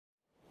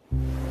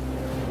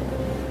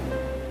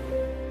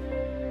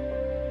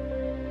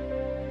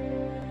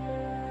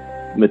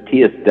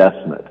Matthias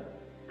Desmet.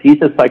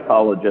 He's a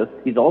psychologist.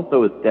 He's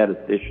also a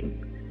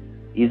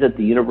statistician. He's at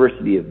the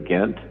University of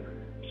Ghent.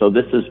 So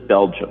this is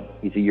Belgium.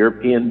 He's a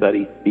European, but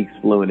he speaks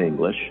fluent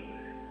English.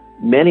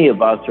 Many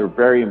of us are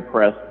very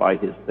impressed by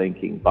his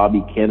thinking.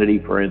 Bobby Kennedy,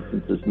 for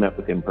instance, has met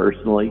with him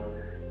personally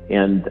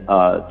and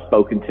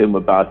spoken to him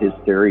about his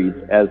theories,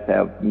 as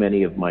have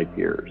many of my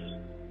peers.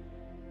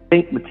 I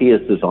think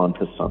Matthias is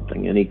onto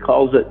something, and he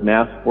calls it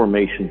mass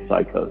formation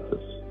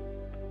psychosis.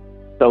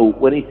 So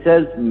when he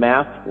says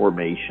mass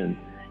formation,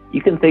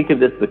 you can think of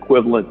this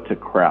equivalent to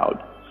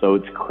crowd. So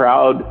it's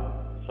crowd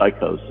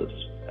psychosis.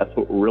 That's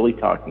what we're really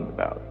talking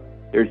about.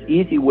 There's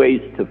easy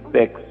ways to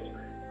fix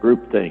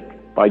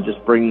groupthink by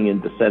just bringing in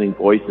dissenting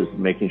voices and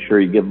making sure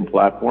you give them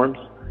platforms.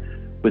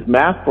 With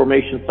mass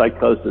formation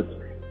psychosis,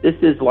 this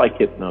is like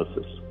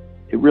hypnosis.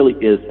 It really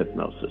is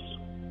hypnosis.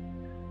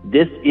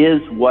 This is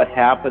what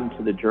happened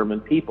to the German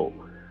people.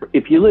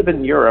 If you live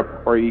in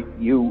Europe, or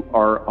you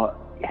are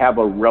have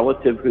a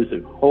relative who's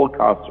a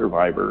Holocaust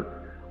survivor,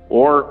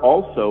 or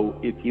also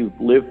if you've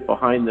lived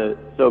behind the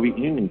Soviet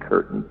Union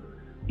curtain,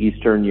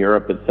 Eastern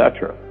Europe,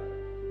 etc.,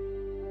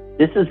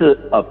 this is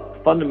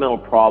a fundamental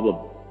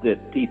problem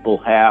that people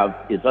have,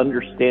 is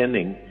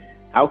understanding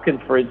how can,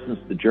 for instance,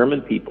 the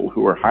German people,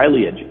 who are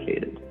highly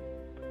educated,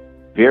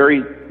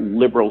 very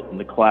liberal in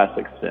the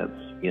classic sense,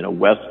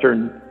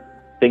 Western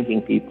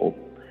thinking people,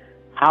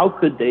 how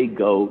could they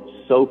go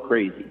so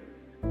crazy,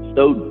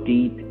 so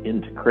deep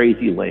into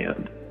crazy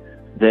land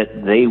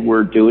that they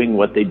were doing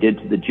what they did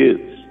to the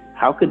Jews?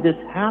 How could this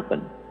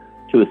happen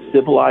to a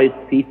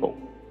civilized people?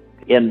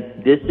 And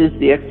this is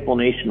the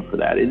explanation for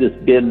that. It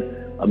has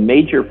been a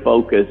major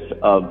focus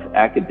of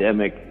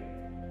academic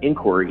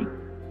inquiry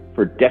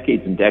for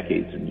decades and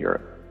decades in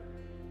Europe.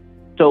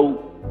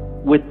 So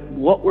with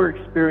what we're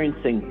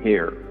experiencing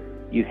here,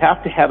 you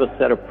have to have a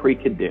set of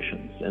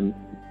preconditions.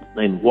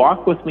 And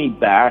walk with me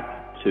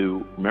back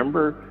to,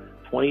 remember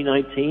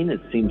 2019? It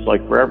seems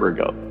like forever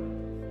ago.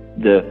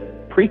 The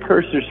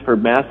precursors for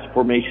mass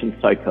formation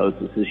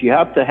psychosis is you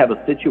have to have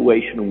a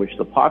situation in which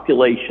the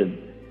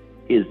population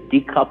is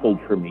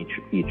decoupled from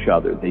each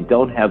other. They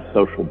don't have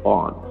social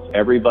bonds.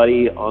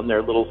 Everybody on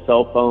their little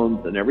cell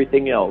phones and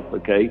everything else,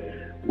 okay,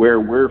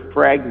 where we're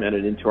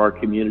fragmented into our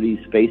communities,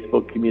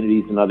 Facebook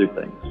communities and other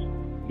things.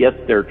 Yes,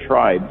 they're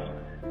tribes,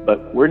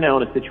 but we're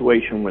now in a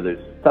situation where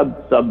there's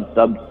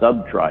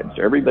sub tribes.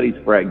 Everybody's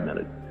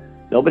fragmented.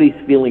 Nobody's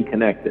feeling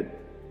connected,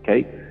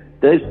 okay?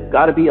 There's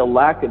got to be a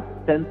lack of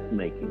sense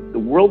making. The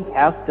world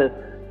has to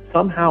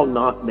somehow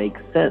not make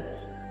sense.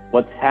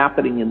 What's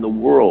happening in the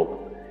world?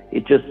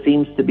 It just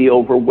seems to be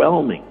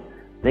overwhelming.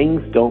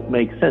 Things don't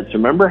make sense.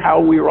 Remember how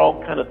we were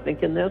all kind of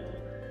thinking this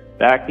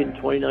back in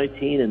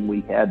 2019, and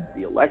we had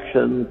the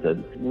elections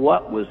and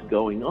what was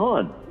going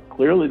on?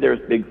 Clearly there's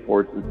big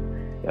forces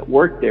at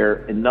work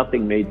there, and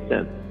nothing made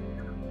sense.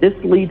 This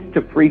leads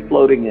to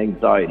free-floating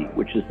anxiety,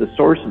 which is the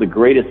source of the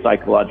greatest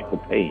psychological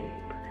pain.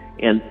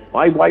 And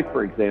my wife,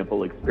 for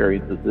example,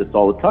 experiences this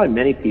all the time.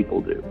 Many people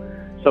do.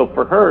 So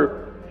for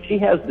her, she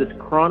has this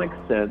chronic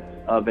sense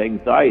of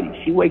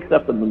anxiety. She wakes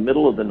up in the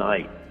middle of the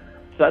night,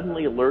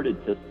 suddenly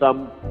alerted to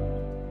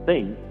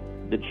something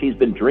that she's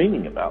been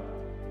dreaming about.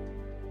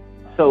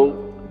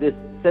 So this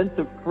sense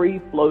of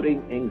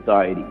free-floating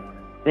anxiety,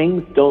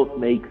 things don't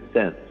make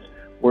sense.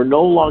 We're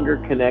no longer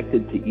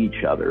connected to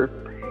each other.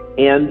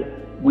 And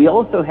we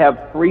also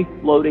have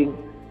free-floating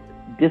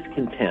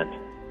discontent,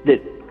 that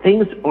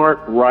things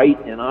aren't right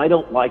and I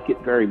don't like it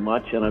very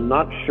much and I'm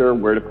not sure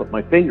where to put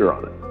my finger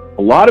on it.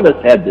 A lot of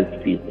us had this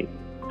feeling.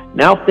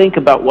 Now think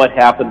about what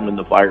happened when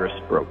the virus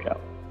broke out.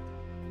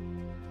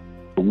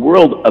 The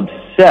world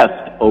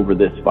obsessed over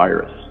this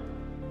virus.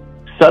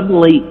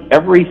 Suddenly,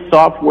 every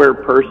software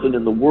person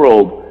in the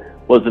world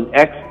was an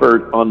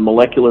expert on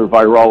molecular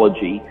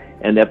virology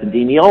and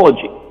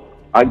epidemiology.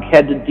 I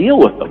had to deal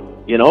with them,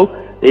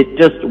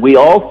 we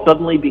all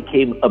suddenly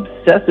became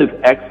obsessive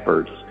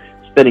experts,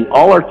 spending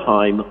all our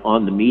time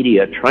on the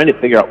media trying to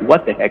figure out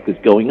what the heck is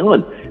going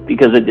on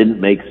because it didn't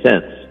make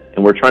sense.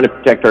 And we're trying to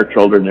protect our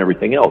children and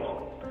everything else.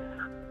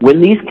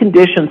 When these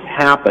conditions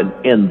happen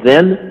and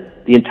then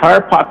the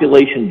entire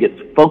population gets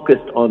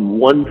focused on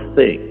one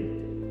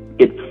thing,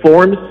 it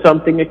forms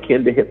something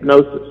akin to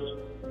hypnosis,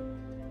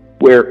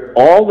 where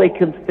all they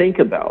can think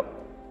about,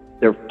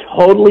 they're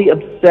totally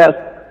obsessed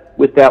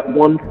with that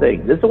one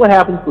thing. This is what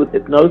happens with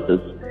hypnosis,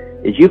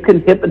 is you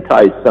can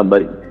hypnotize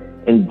somebody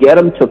and get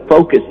them to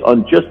focus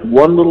on just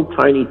one little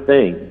tiny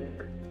thing.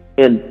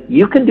 And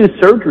you can do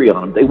surgery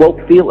on them. They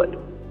won't feel it.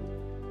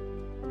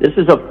 This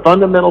is a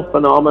fundamental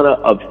phenomena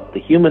of the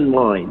human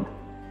mind,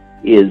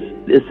 is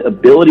this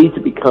ability to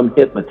become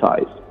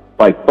hypnotized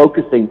by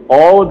focusing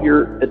all of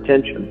your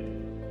attention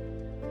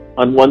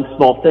on one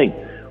small thing.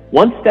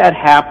 Once that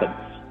happens,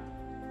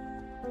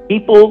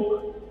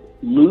 people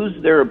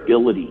lose their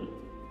ability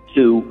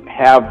to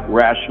have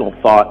rational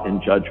thought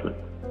and judgment.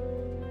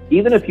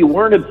 Even if you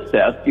weren't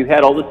obsessed, you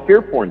had all this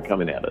fear porn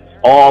coming at us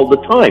all the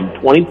time,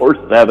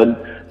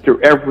 24/7,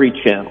 through every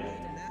channel.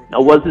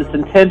 Now, was this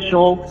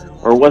intentional,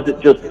 or was it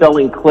just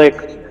selling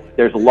clicks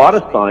there's a lot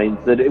of signs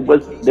that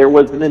there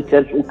was an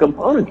intentional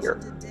component here.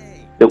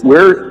 That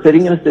we're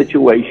sitting in a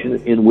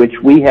situation in which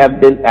we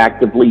have been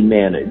actively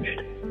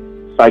managed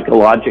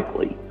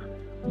psychologically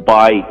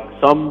by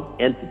some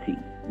entity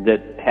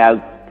that has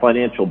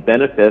financial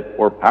benefit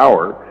or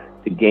power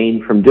to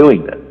gain from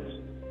doing this.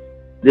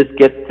 This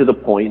gets to the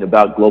point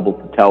about global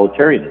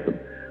totalitarianism.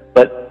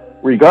 But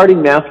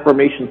regarding mass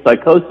formation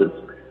psychosis,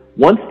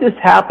 once this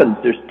happens,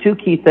 there's two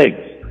key things.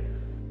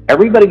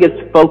 Everybody gets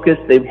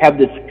focused. They have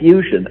this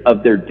fusion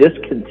of their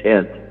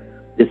discontent,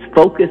 this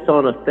focus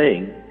on a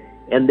thing,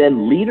 and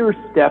then leaders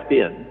step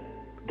in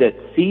that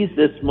seize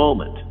this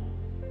moment.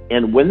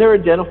 And when they're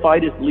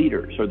identified as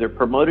leaders or they're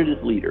promoted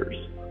as leaders,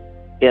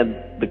 and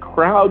the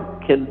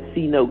crowd can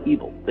see no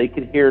evil, they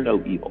can hear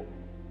no evil,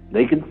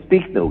 they can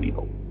speak no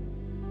evil.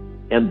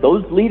 And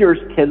those leaders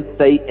can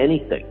say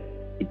anything.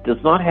 It does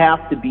not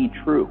have to be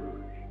true,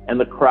 and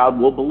the crowd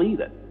will believe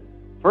it.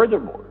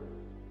 Furthermore,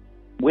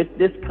 with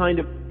this kind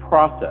of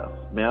process,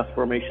 mass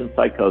formation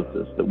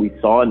psychosis, that we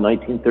saw in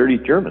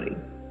 1930s Germany,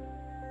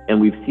 and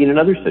we've seen in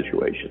other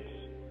situations,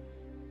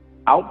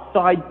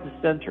 outside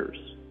dissenters,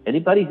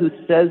 anybody who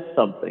says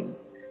something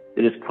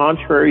that is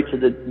contrary to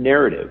the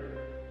narrative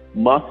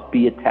must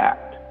be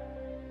attacked.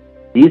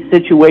 These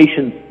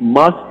situations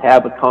must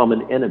have a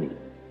common enemy.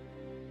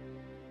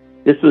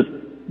 This was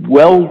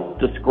well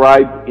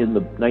described in the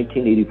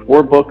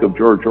 1984 book of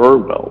George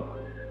Orwell,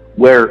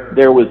 where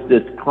there was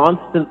this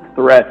constant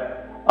threat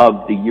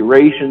of the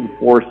Eurasian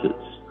forces.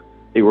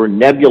 They were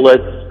nebulous.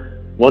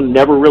 One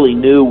never really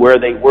knew where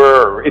they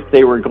were or if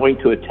they were going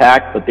to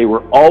attack, but they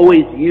were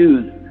always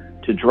used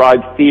to drive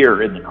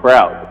fear in the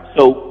crowd.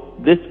 So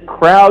this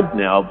crowd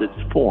now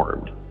that's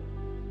formed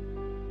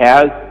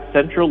has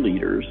central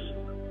leaders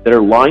that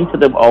are lying to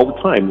them all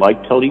the time,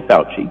 like Tony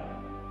Fauci.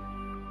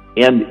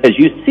 And as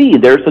you see,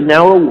 there's a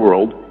narrow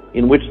world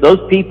in which those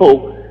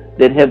people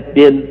that have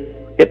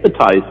been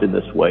hypnotized in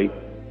this way,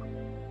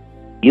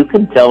 you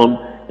can tell them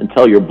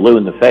until you're blue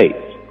in the face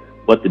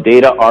what the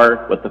data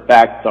are, what the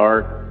facts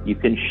are. You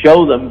can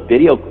show them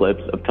video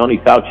clips of Tony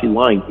Fauci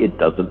lying. It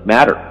doesn't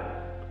matter.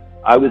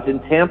 I was in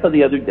Tampa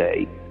the other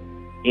day,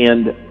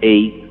 and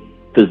a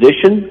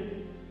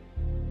physician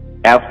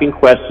asking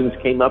questions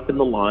came up in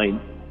the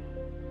line,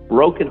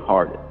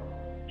 brokenhearted.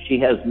 She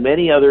has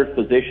many other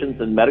physicians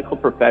and medical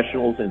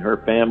professionals in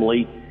her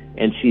family,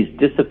 and she's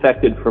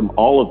disaffected from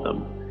all of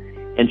them.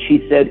 And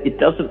she said, it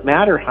doesn't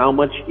matter how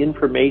much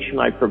information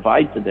I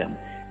provide to them,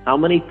 how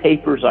many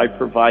papers I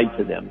provide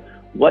to them,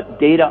 what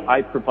data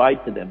I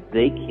provide to them,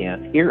 they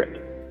can't hear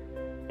it.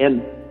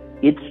 And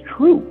it's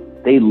true.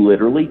 They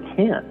literally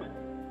can't.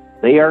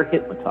 They are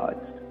hypnotized.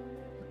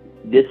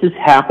 This has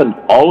happened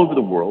all over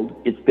the world.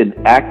 It's been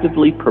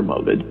actively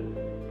promoted.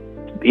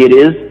 It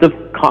is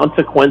the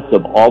consequence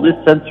of all this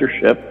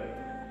censorship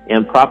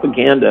and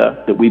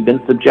propaganda that we've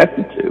been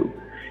subjected to.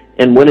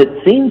 And when it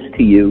seems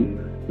to you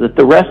that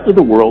the rest of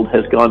the world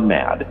has gone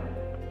mad,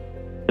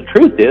 the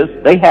truth is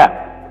they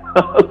have.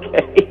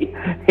 Okay?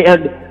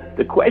 And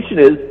the question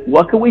is,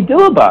 what can we do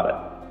about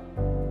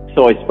it?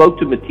 So I spoke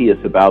to Matthias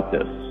about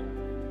this,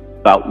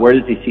 about where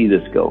does he see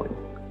this going?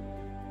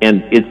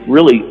 And it's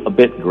really a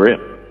bit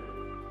grim.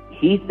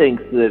 He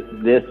thinks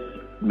that this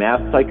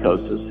mass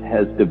psychosis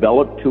has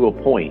developed to a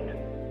point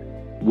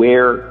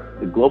where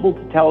the global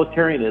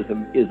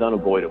totalitarianism is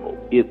unavoidable.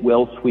 It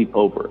will sweep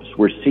over us.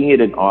 We're seeing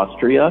it in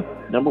Austria.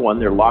 Number one,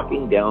 they're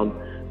locking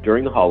down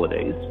during the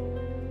holidays.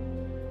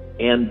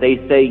 And they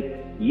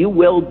say, you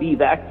will be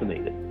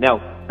vaccinated. Now,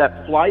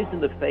 that flies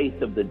in the face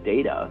of the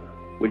data,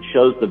 which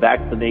shows the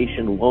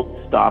vaccination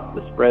won't stop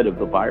the spread of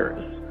the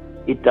virus.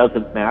 It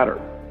doesn't matter.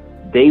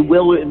 They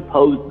will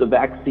impose the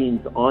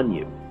vaccines on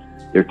you.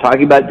 They're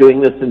talking about doing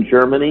this in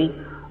Germany.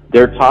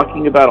 They're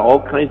talking about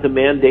all kinds of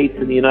mandates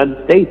in the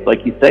United States,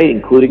 like you say,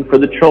 including for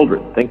the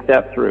children. Think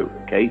that through,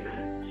 okay?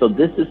 So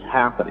this is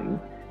happening,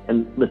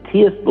 and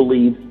Matthias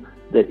believes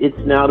that it's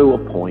now to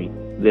a point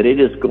that it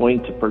is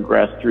going to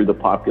progress through the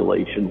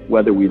population,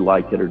 whether we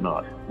like it or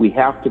not. We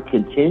have to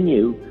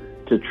continue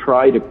to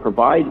try to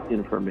provide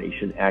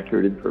information,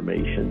 accurate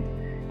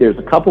information. There's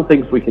a couple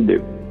things we can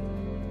do.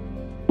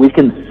 We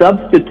can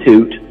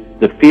substitute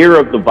the fear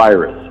of the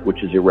virus,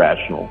 which is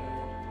irrational,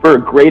 for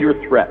a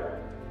greater threat.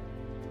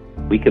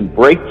 We can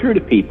break through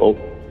to people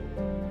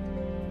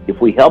if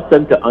we help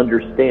them to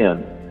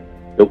understand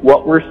that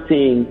what we're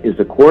seeing is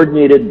a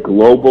coordinated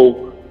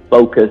global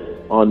focus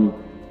on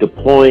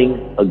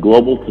deploying a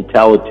global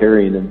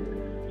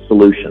totalitarian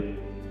solution.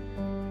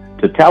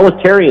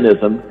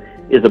 Totalitarianism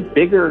is a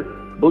bigger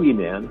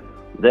boogeyman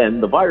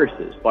than the virus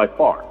is by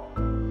far.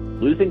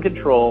 Losing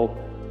control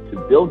to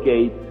Bill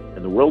Gates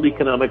and the World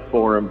Economic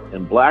Forum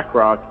and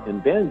BlackRock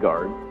and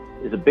Vanguard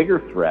is a bigger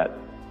threat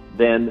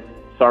than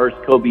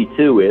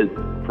SARS-CoV-2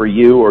 is for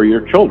you or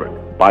your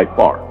children, by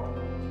far.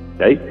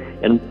 Okay?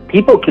 And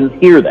people can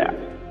hear that.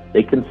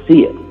 They can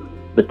see it.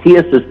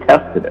 Matthias has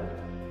tested it.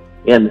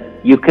 And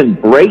you can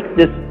break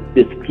this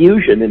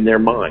fusion in their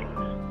minds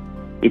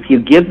if you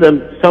give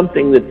them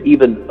something that's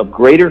even of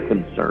greater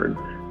concern,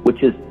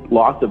 which is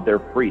loss of their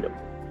freedom.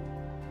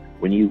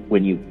 When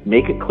you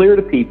make it clear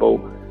to people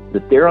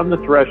that they're on the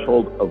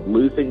threshold of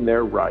losing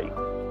their rights,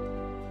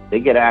 they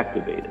get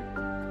activated.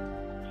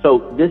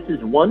 So this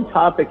is one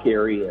topic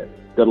area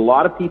that a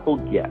lot of people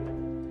get.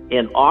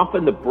 And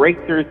often the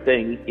breakthrough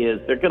thing is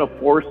they're going to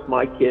force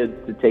my kids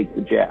to take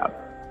the jab.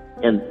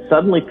 And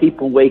suddenly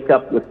people wake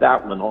up with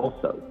that one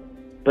also.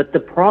 But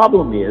the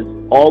problem is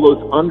all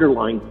those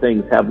underlying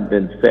things haven't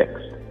been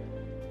fixed.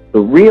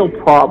 The real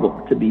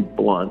problem, to be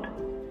blunt,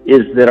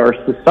 is that our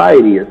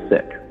society is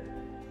sick.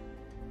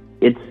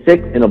 It's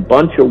sick in a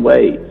bunch of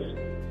ways.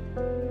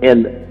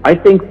 And I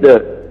think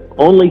the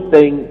only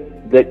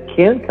thing that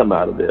can come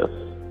out of this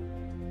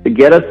to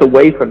get us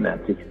away from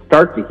that, to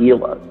start to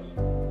heal us,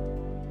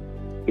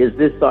 is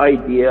this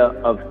idea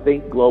of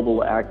think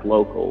global, act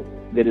local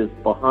that is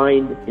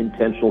behind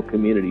intentional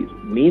communities.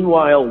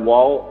 Meanwhile,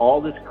 while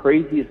all this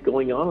crazy is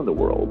going on in the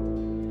world,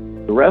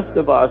 the rest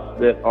of us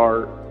that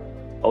are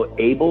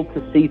able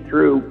to see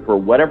through for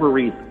whatever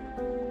reason,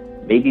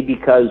 maybe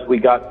because we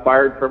got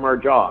fired from our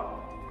job,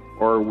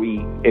 or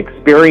we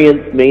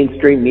experienced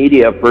mainstream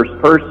media first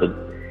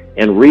person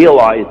and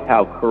realized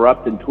how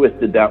corrupt and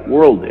twisted that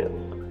world is,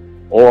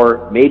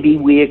 or maybe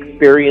we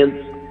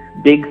experienced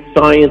big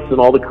science and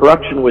all the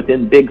corruption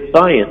within big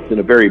science in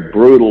a very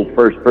brutal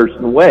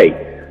first-person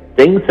way.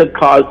 Things have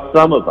caused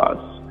some of us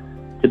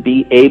to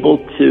be able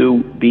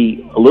to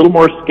be a little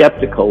more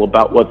skeptical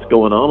about what's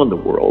going on in the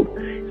world.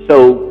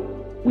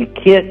 So we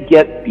can't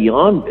get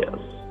beyond this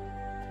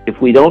if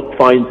we don't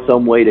find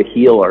some way to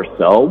heal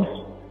ourselves.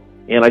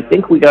 And I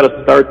think we got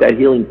to start that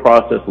healing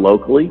process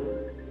locally.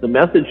 The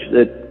message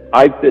that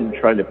I've been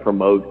trying to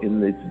promote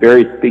in these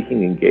various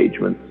speaking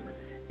engagements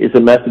is a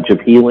message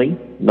of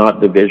healing, not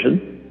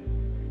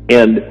division,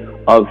 and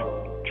of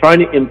trying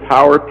to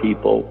empower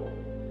people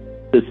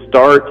to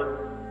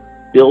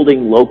start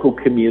building local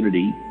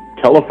community,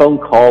 telephone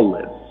call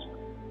lists,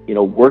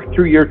 work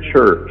through your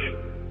church,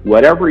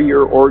 whatever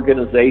your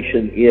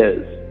organization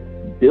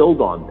is,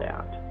 build on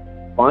that.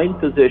 Find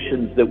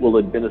physicians that will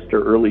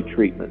administer early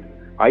treatment.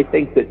 I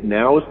think that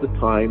now is the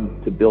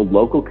time to build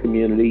local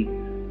community,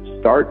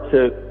 start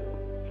to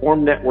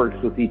form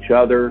networks with each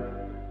other,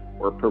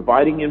 or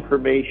providing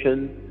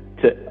information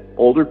to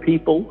older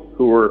people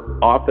who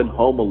are often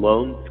home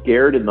alone,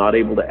 scared and not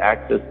able to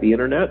access the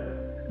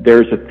internet.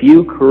 There's a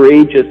few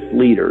courageous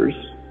leaders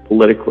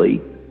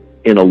politically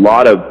in a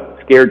lot of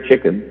scared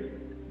chickens.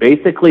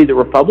 Basically, the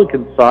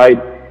Republican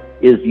side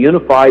is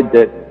unified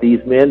that these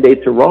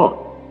mandates are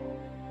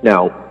wrong.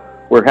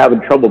 Now, we're having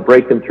trouble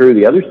breaking through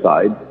the other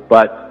side,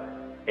 but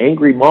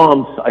angry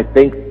moms, I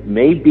think,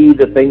 may be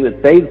the thing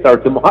that saves our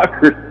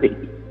democracy.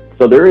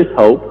 So there is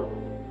hope.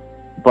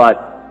 But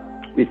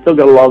we've still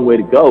got a long way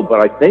to go.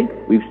 But I think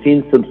we've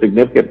seen some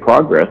significant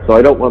progress. So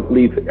I don't want to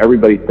leave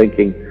everybody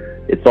thinking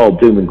it's all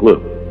doom and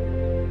gloom.